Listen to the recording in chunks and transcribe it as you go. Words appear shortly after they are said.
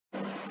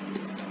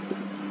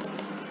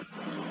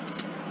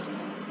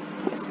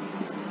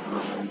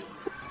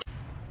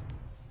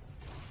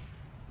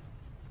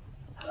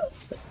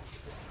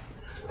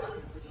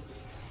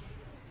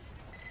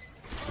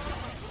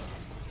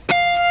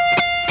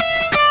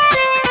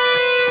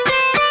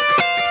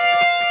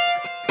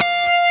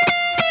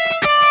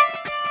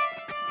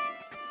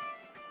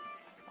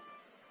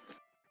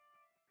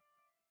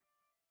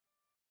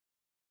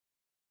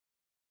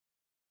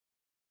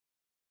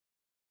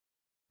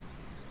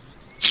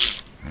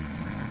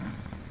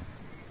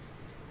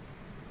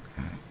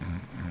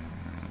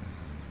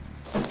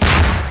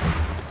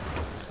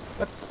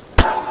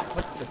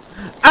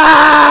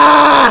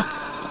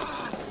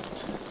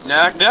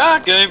Knock,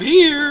 knock, I'm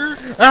here.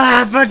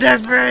 Ah,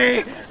 Funtime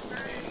Freddy!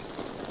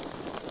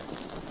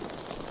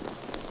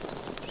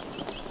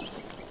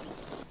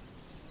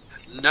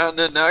 Not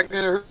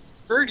gonna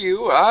hurt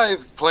you.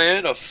 I've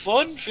planned a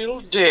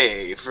fun-filled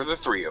day for the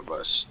three of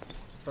us.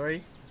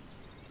 Three?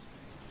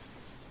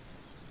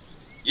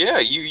 Yeah,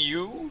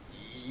 you,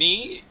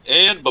 me,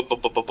 and Bon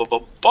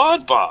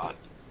Bon.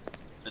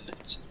 And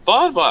it's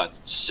Bon Bon,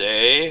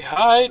 say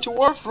hi to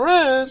our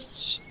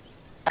friends.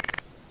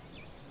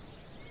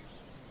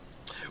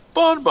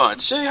 Bon Bon,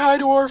 say hi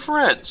to our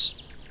friends.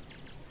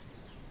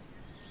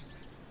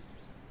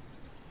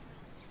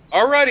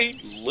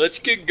 Alrighty, let's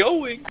get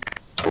going.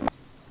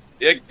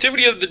 The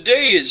activity of the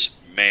day is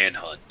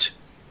manhunt.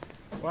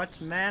 What's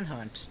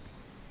manhunt?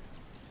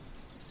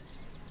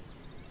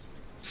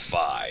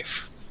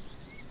 5,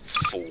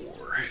 4,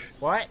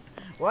 What?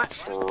 What?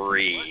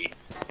 3,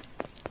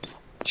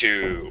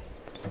 2,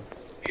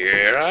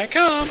 here I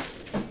come.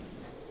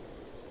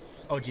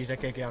 Oh jeez, I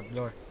can't get out the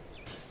door.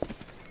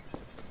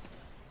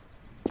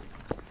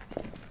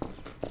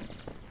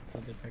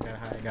 I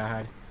gotta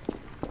hide.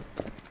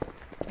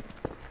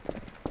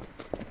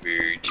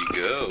 Where'd you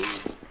go?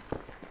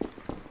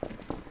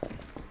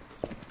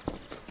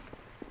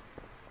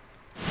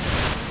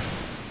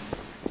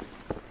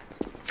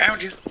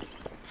 Found you.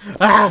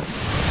 Ah!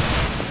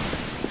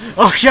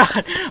 Oh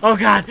god! Oh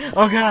god!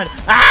 Oh god!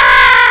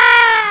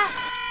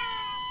 Ah!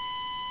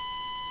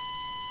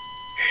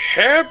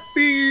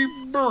 Happy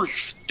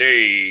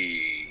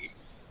birthday!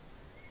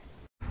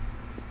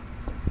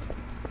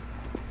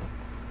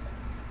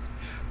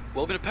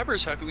 Welcome to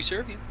Peppers. How can we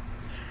serve you?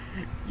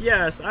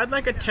 Yes, I'd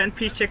like a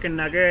 10-piece chicken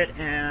nugget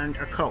and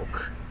a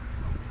Coke.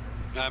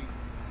 I'm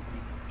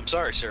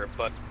sorry, sir,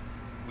 but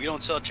we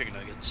don't sell chicken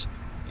nuggets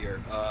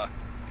here.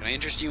 Can I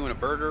interest you in a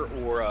burger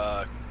or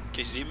a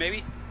quesadilla,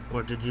 maybe?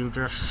 What did you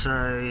just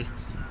say?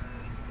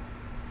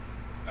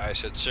 I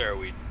said, sir,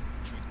 we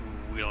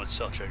don't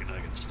sell chicken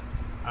nuggets.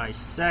 I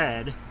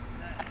said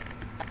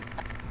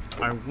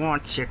I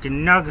want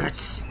chicken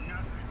nuggets.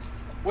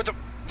 What the?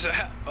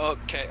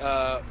 Okay.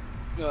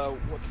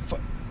 What the fuck?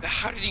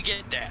 How did you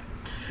get that?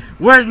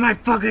 Where's my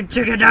fucking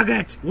chicken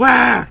nugget?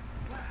 Where?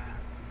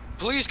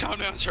 Please calm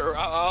down, sir.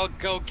 I'll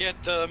go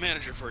get the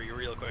manager for you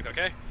real quick,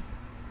 okay?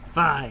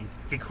 Fine.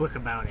 Be quick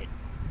about it.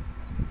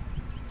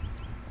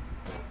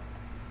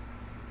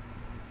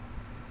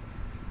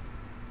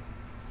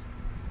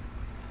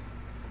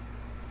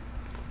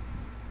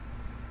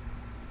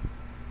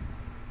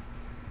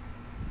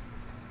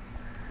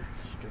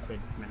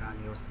 Stupid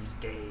millennials these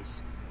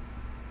days.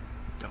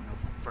 Don't know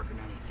fucking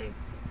anything.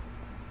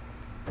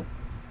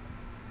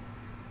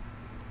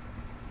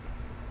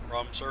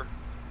 Problem, sir?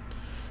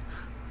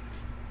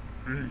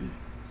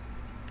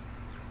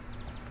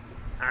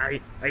 Are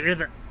you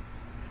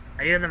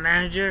the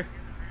manager?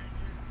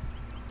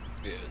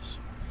 Yes.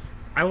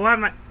 I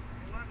want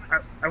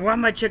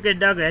my chicken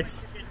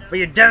nuggets, but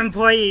your dumb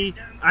employee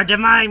are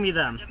denying me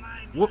them.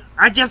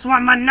 I just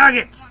want my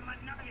nuggets.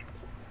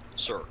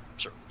 Sir,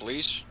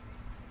 please.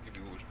 If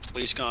you would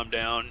please calm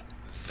down,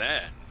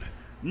 then.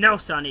 No,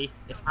 Sonny.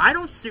 If I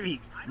don't see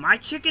my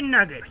chicken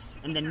nuggets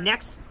in the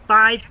next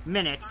 5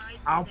 minutes,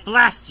 I'll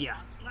blast you.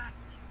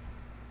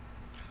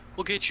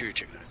 We'll get you your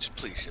chicken nuggets.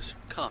 Please just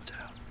calm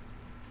down.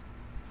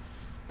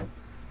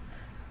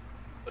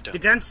 The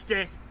gun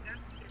stick.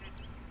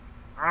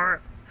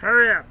 Alright,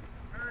 hurry up.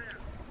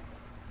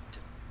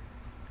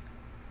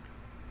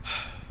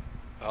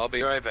 I'll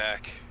be right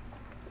back.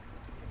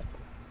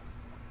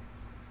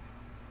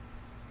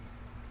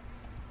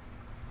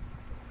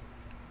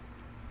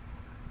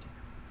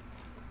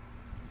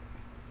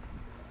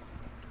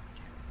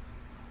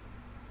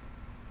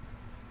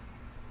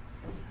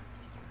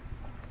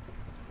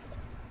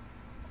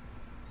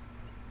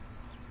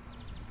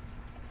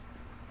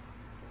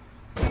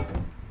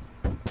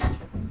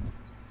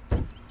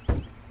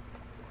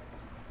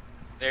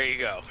 There you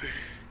go.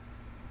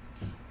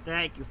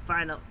 Thank you,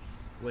 final.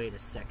 Wait a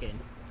second.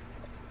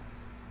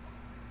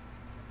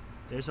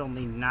 There's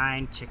only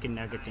 9 chicken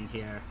nuggets in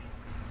here.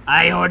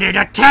 I ordered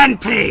a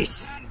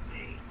 10-piece!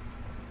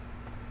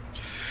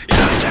 You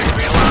don't text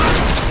me a lot.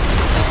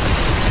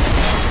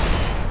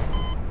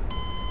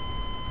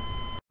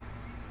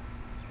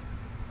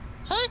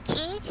 Hey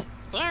kids,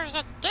 there's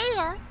a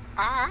dare.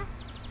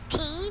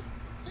 RPG.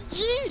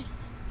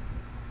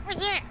 What's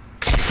that?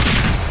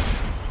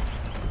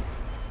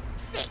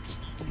 Fixed.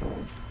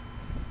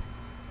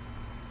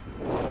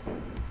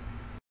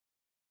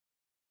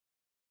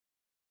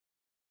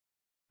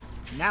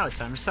 Now it's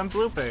time for some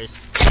bloopers.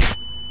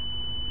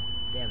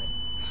 Damn it.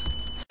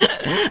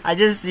 I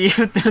just see you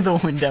through the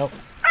window.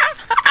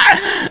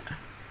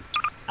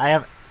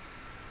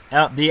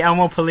 The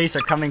Elmo police are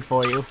coming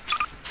for you.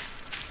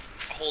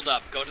 Hold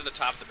up. Go to the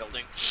top of the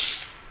building.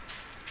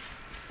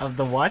 Of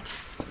the what?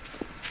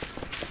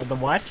 Of the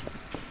what?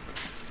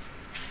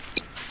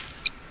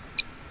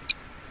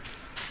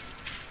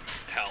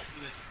 Help.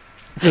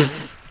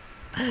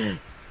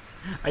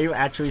 Are you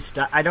actually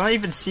stuck? I don't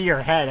even see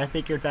your head. I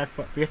think you're that.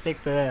 You think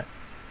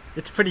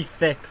it's pretty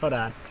thick. Hold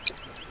on.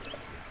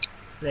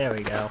 There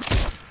we go.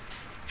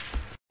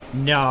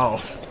 No.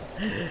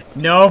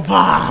 No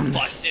bombs!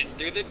 Busted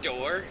through the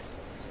door.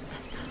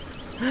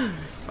 Fine.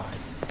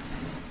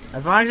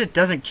 As long as it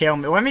doesn't kill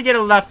me. Let me get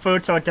enough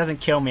food so it doesn't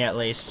kill me at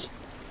least.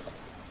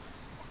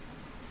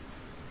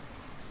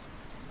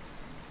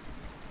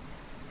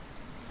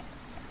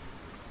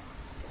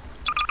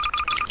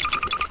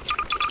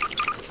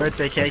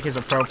 Birthday cake is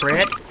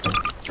appropriate.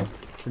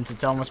 Since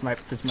it's almost my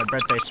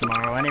birthday's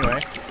tomorrow anyway.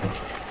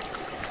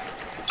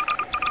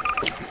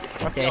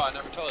 Okay. No, I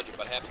never told you,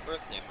 but happy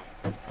birthday.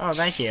 Oh,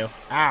 thank you.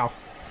 Ow.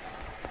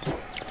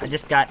 I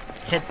just got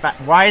hit by...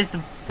 Why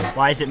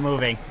is it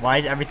moving? Why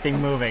is everything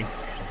moving?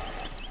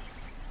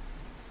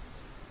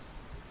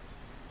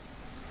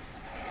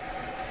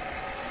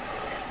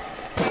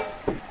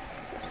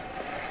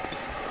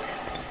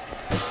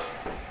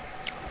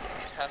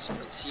 Test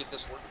and see if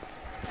this works.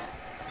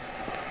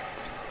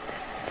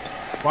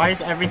 Why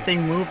is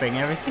everything moving?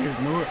 Everything is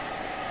moving.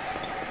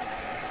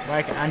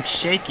 Like, I'm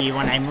shaky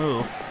when I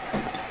move.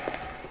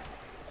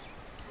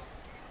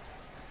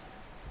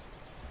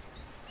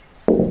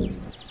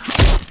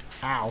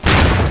 Ow.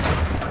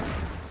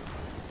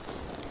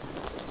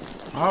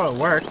 Oh, it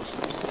worked.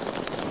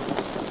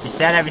 You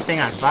set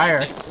everything on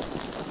fire.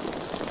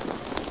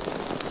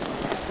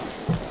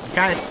 You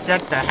kind of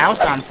set the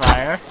house on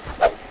fire.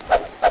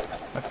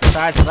 But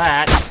besides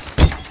that...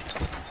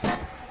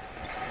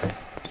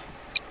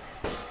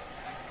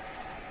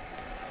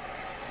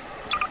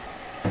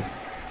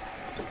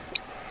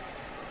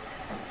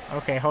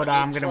 Okay, hold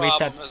on, I'm gonna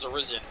reset. Has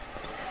arisen.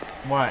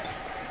 What?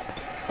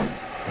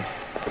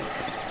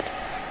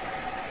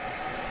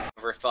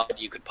 Never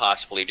thought you could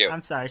possibly do.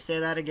 I'm sorry, say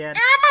that again.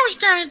 Elmo's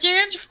gonna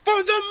dance.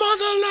 For the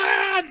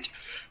motherland!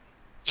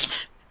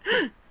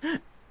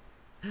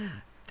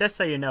 Just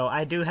so you know,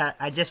 I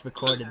just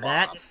recorded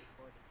that.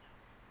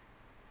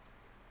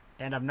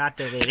 And I'm not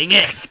deleting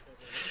it.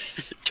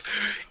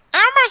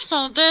 Elmo's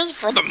gonna dance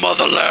For the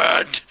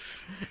motherland!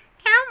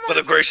 For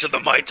the grace of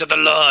the might of the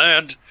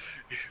land!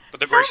 For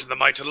the grace of the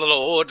might of the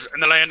Lord,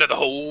 and the land of the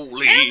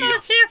holy!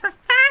 Elmo's here for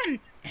fun.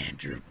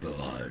 And your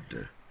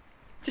blood.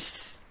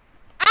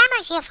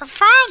 Elmo's here for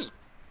fun.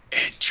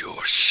 And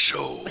your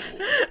soul!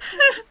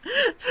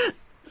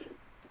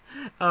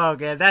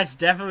 Okay, that's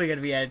definitely gonna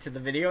be added to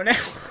the video now.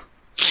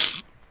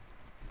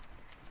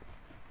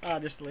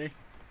 Honestly.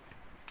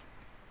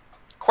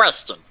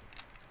 Question.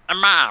 A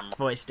mom.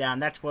 Voice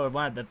down, that's what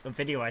one of the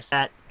video I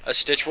set. A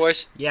Stitch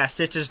voice? Yeah,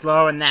 Stitch is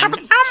low and then...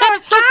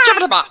 Elmo's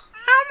high.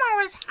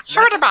 Elmo is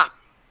high.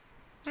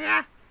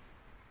 Yeah.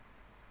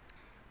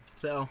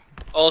 So...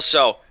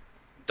 Also,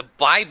 the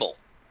Bible.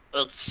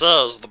 It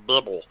says the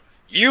Bible.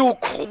 You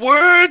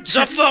words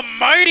of the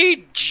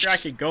mighty... I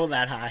could go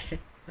that high.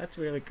 That's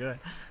really good.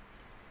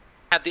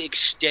 Have to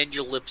extend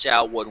your lips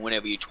outward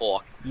whenever you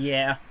talk.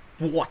 Yeah.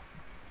 What?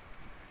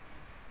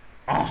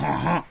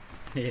 And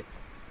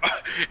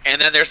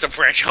then there's the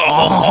French.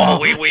 Oh,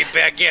 oui,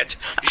 baguette.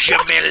 Je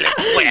mets le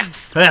poing.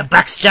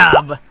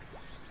 Backstab!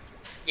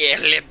 Yeah,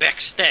 le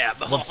backstab.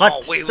 What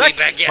Oh, oui, sex?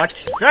 baguette. What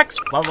sex?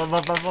 What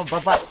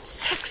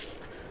sex?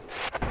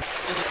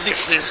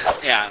 This is...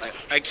 Yeah,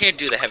 I can't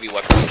do the heavy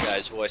weapons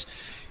guy's voice.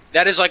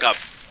 That is like a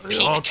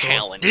peak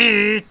talent.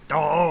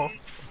 Loco.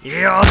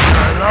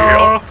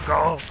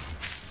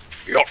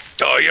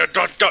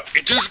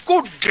 It is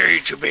good day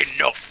to be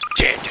not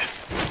dead.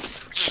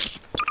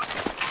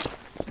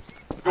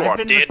 You are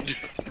dead.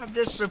 I've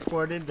just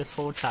reported this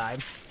whole time.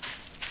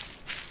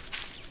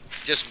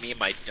 Just me and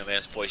my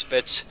dumbass voice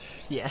bits.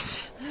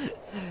 Yes.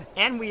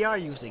 And we are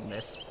using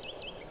this.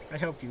 I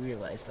hope you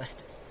realize that.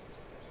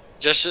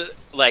 Just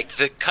like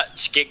the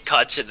skit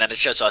cuts, and then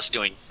it's just us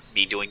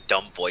me doing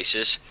dumb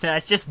voices. Yeah,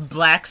 it's just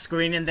black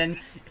screen and then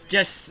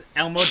just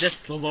Elmo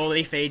just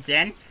slowly fades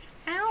in.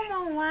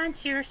 Elmo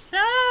wants your soul.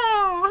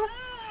 Elmo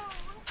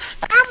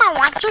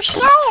wants your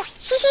soul.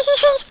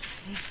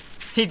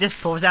 He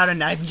just pulls out a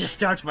knife and just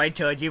starts right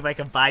towards you like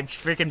a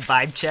freaking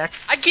vibe check.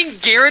 I can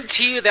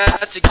guarantee you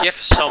that's a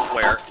gif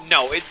somewhere.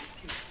 No,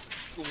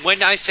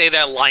 when I say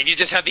that line, you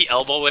just have the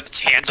Elmo with its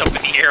hands up in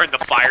the air and the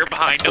fire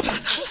behind him.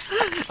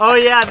 Oh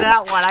yeah,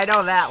 that one. I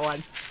know that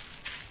one.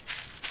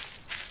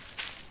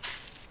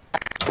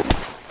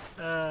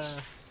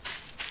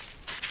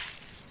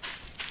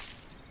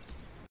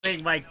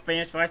 Like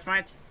famous voice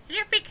lines.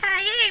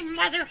 Yippee-ki-yay,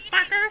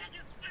 motherfucker.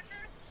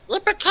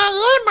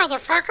 Yippee-ki-yay,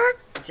 motherfucker.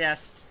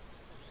 Just,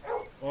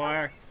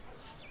 or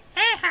Say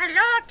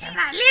hello to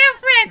my little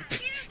friend.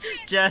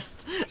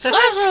 just. Say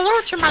hello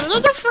to my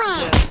little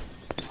friend.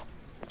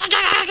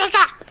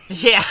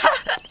 Yeah.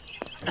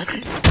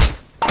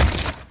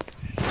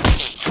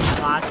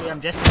 Honestly, I'm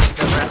just at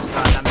the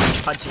restaurant. I'm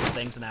just punching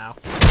things now.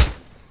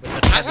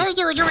 I heard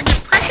you were doing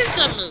impressions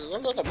of me, you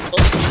little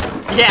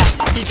bitch. Yeah,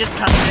 he just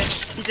comes in.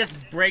 He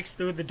just breaks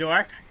through the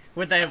door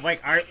with a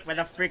with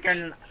a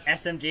freaking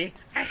SMG.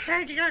 I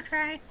heard you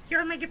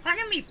were making fun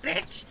of me,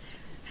 bitch.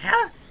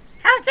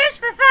 How's this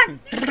for fun?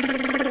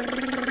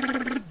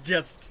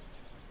 Just.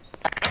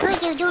 I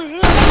heard you were doing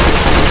little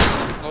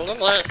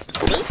ass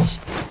bitch.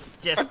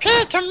 Just.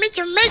 Prepare to meet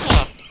your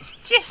maker.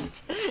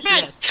 Just.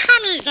 my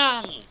tummy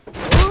gun.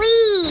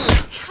 Wee.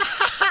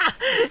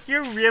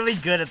 You're really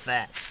good at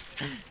that.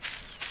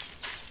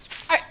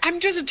 I'm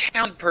just a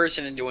talented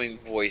person in doing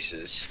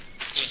voices.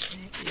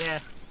 Yeah.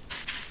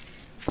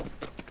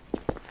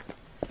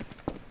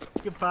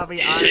 You could probably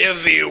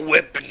Heavy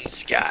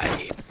weapons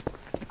guy.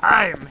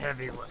 I'm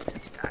heavy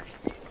weapons guy.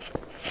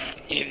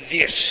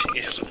 This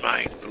is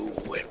my new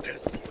weapon.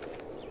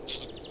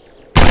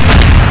 You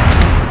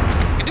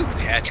can do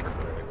Patrick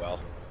really well.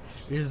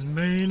 Is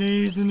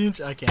mayonnaise an inch?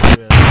 I can't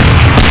do it.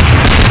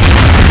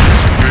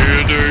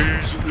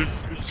 Mayonnaise an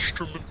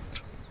instrument.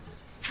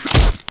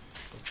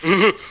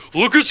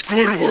 Look at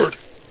Squidward.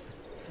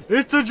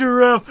 It's a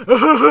giraffe.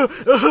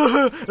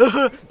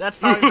 That's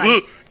probably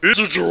my. It's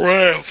a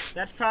giraffe.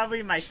 That's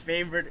probably my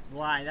favorite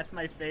line. That's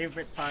my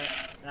favorite part.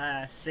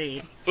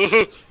 Scene.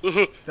 That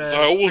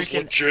was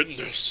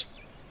legitness.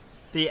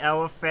 The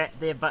elephant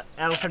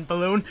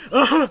balloon.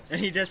 And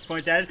he just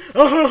points at it.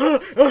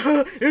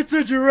 It's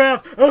a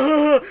giraffe.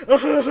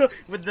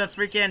 With the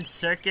freaking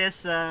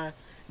circus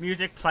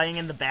music playing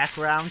in the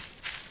background.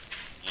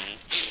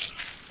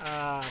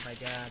 Oh my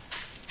god.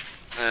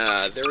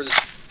 There was.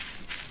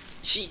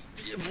 See,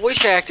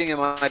 voice acting, in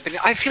my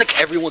opinion, I feel like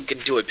everyone can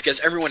do it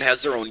because everyone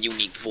has their own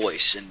unique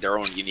voice and their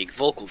own unique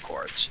vocal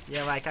cords.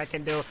 Yeah, like I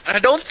can do. And I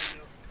don't.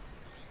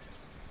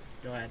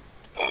 Go ahead.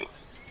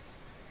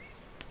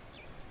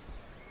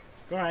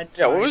 Go ahead.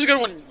 Yeah, what was a good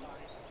one?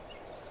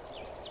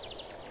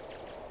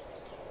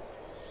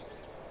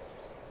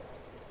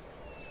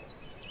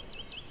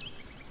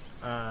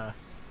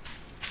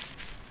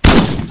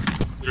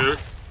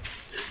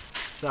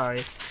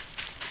 Sorry.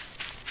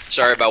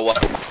 Sorry about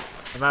what?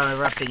 About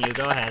interrupting you.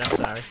 Go ahead. I'm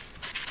sorry.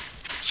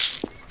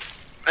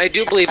 I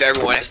do believe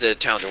everyone has the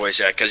talented voice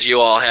act because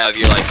you all have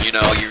your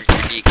your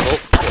unique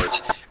vocal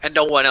cords, and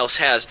no one else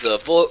has the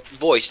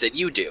voice that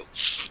you do.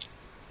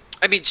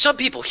 I mean, some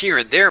people here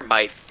and there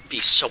might be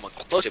somewhat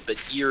close to it,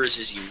 but yours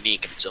is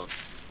unique in its own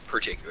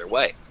particular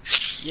way.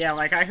 Yeah,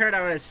 like I heard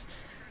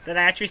that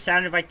I actually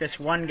sounded like this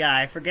one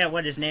guy. I forget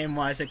what his name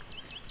was.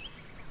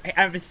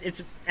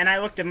 And I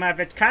looked him up.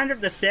 It's kind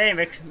of the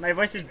same. My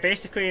voice is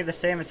basically the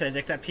same as his,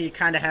 except he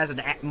kind of has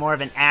more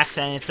of an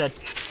accent. It's a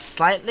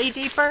slightly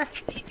deeper.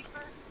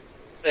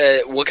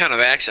 What kind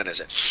of accent is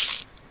it?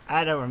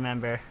 I don't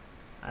remember.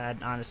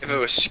 Honestly. If it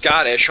was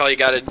Scottish, all you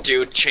gotta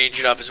do to change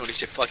it up is when you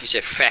say fuck, you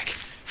say feck.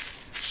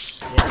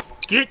 Yeah.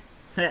 Get.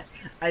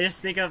 I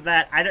just think of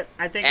that. I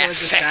think it was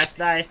just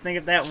Scottish. I think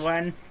of that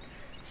one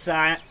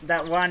song,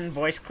 that one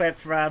voice clip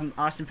from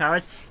Austin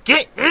Powers.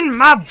 Get in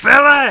my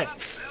belly.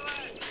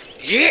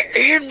 Get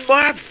in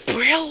my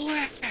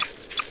belly!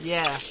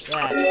 Yeah,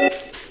 that.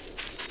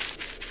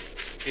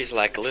 He's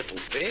like a little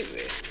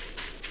baby.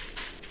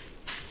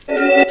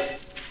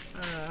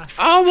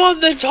 I'm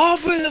on the top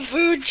of the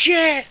food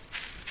chain!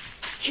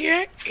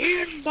 Get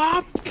in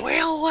my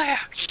belly!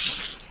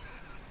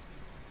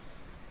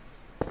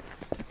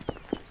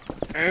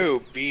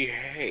 Oh,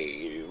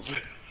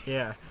 behave.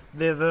 Yeah,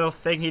 the little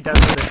thing he does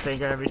with his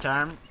finger every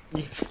time.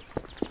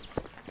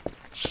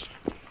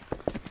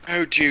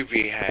 Oh, do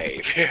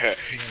behave.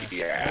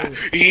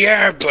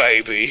 Yeah,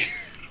 baby.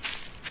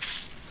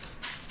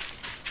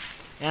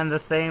 And the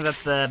thing that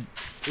the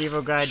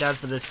evil guy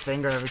does with his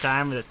finger every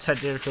time that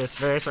touches it to his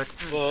face, like.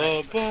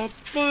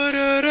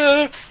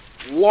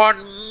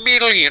 $1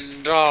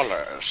 million.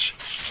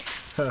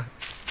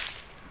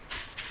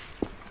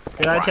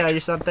 Can I tell you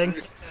something?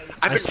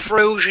 I've been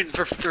frozen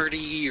for 30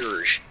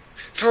 years.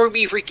 Throw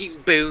me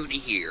freaking bone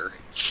here.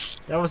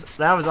 That was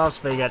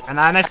also pretty good. And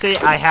honestly,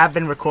 I have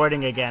been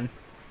recording again.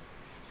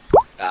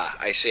 Ah,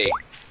 I see.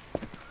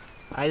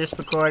 I just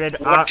recorded.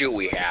 What do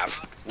we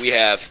have? We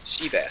have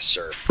sea bass,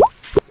 sir.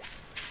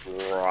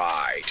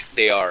 Right.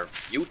 They are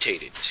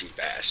mutated sea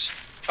bass.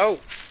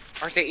 Oh,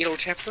 aren't they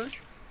ill-tempered?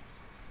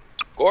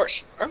 Of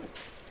course. Oh,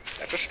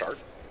 that's a start.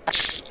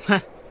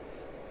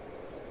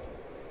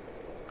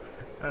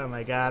 Oh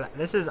my god,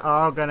 this is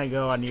all gonna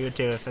go on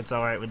YouTube if it's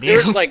alright with you.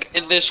 There's like,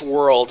 in this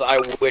world, I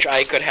wish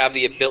I could have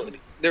the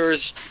ability.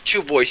 There's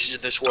two voices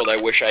in this world I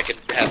wish I could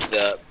have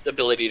the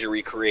ability to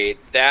recreate.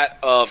 That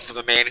of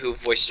the man who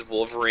voices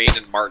Wolverine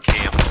and Mark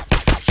Hamill.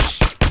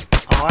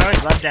 Oh, I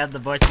would love to have the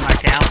voice of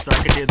Mark Hamill so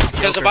I could do the Joker.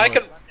 Because if I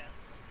could...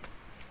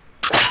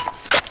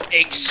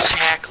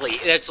 Exactly.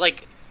 That's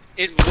like,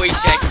 in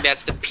voice acting,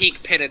 that's the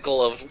peak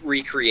pinnacle of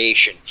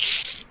recreation.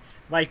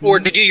 Like, or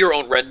to do your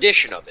own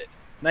rendition of it.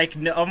 Like,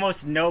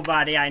 almost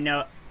nobody I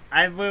know...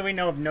 I really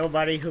know of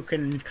nobody who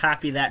can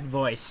copy that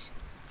voice.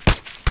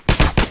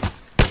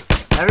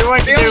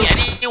 Everyone can Barely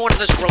anyone in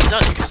this world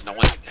does, because no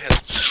one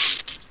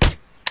has...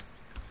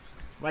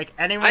 Like,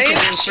 anyone I can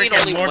have do seen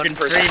freaking only Morgan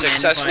one person Freeman,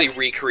 successfully but...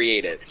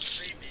 recreate it.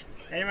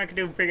 Anyone can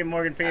do freaking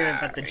Morgan Freeman,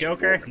 but the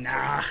Joker?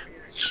 Nah.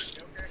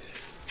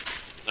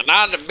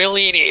 Not in a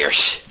million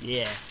years.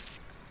 Yeah.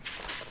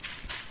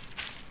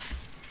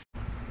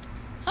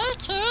 Hey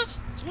kids,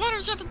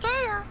 letters of the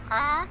day are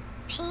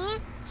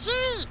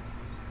RPG.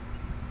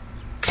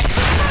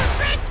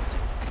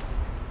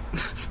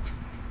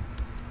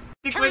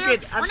 Come here.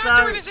 Wicked, I'm We're not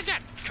sorry. doing this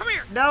again. Come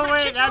here. No, We're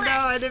wait, gonna kick no, your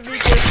ass. I didn't mean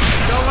to.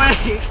 Go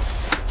away.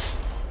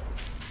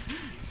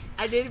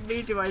 I didn't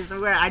mean to, I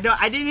swear. I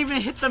didn't even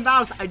hit the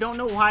mouse. I don't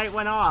know why it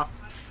went off.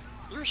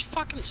 You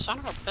fucking son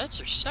of a bitch.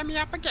 You set me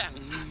up again.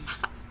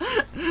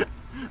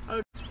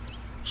 Okay.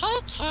 Hey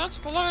kids,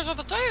 the letters of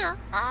the day are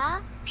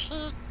R,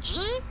 P,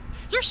 G.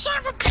 You son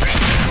of a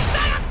bitch!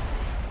 Shut up!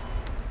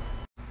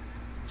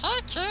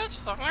 Hey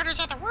kids, the letters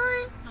of the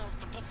word.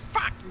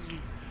 Fuck.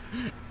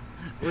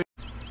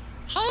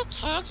 Hey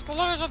kids, the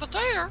letters of the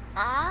day are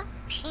R,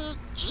 P,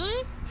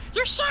 G.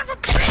 You son of a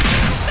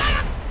bitch!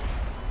 Shut up!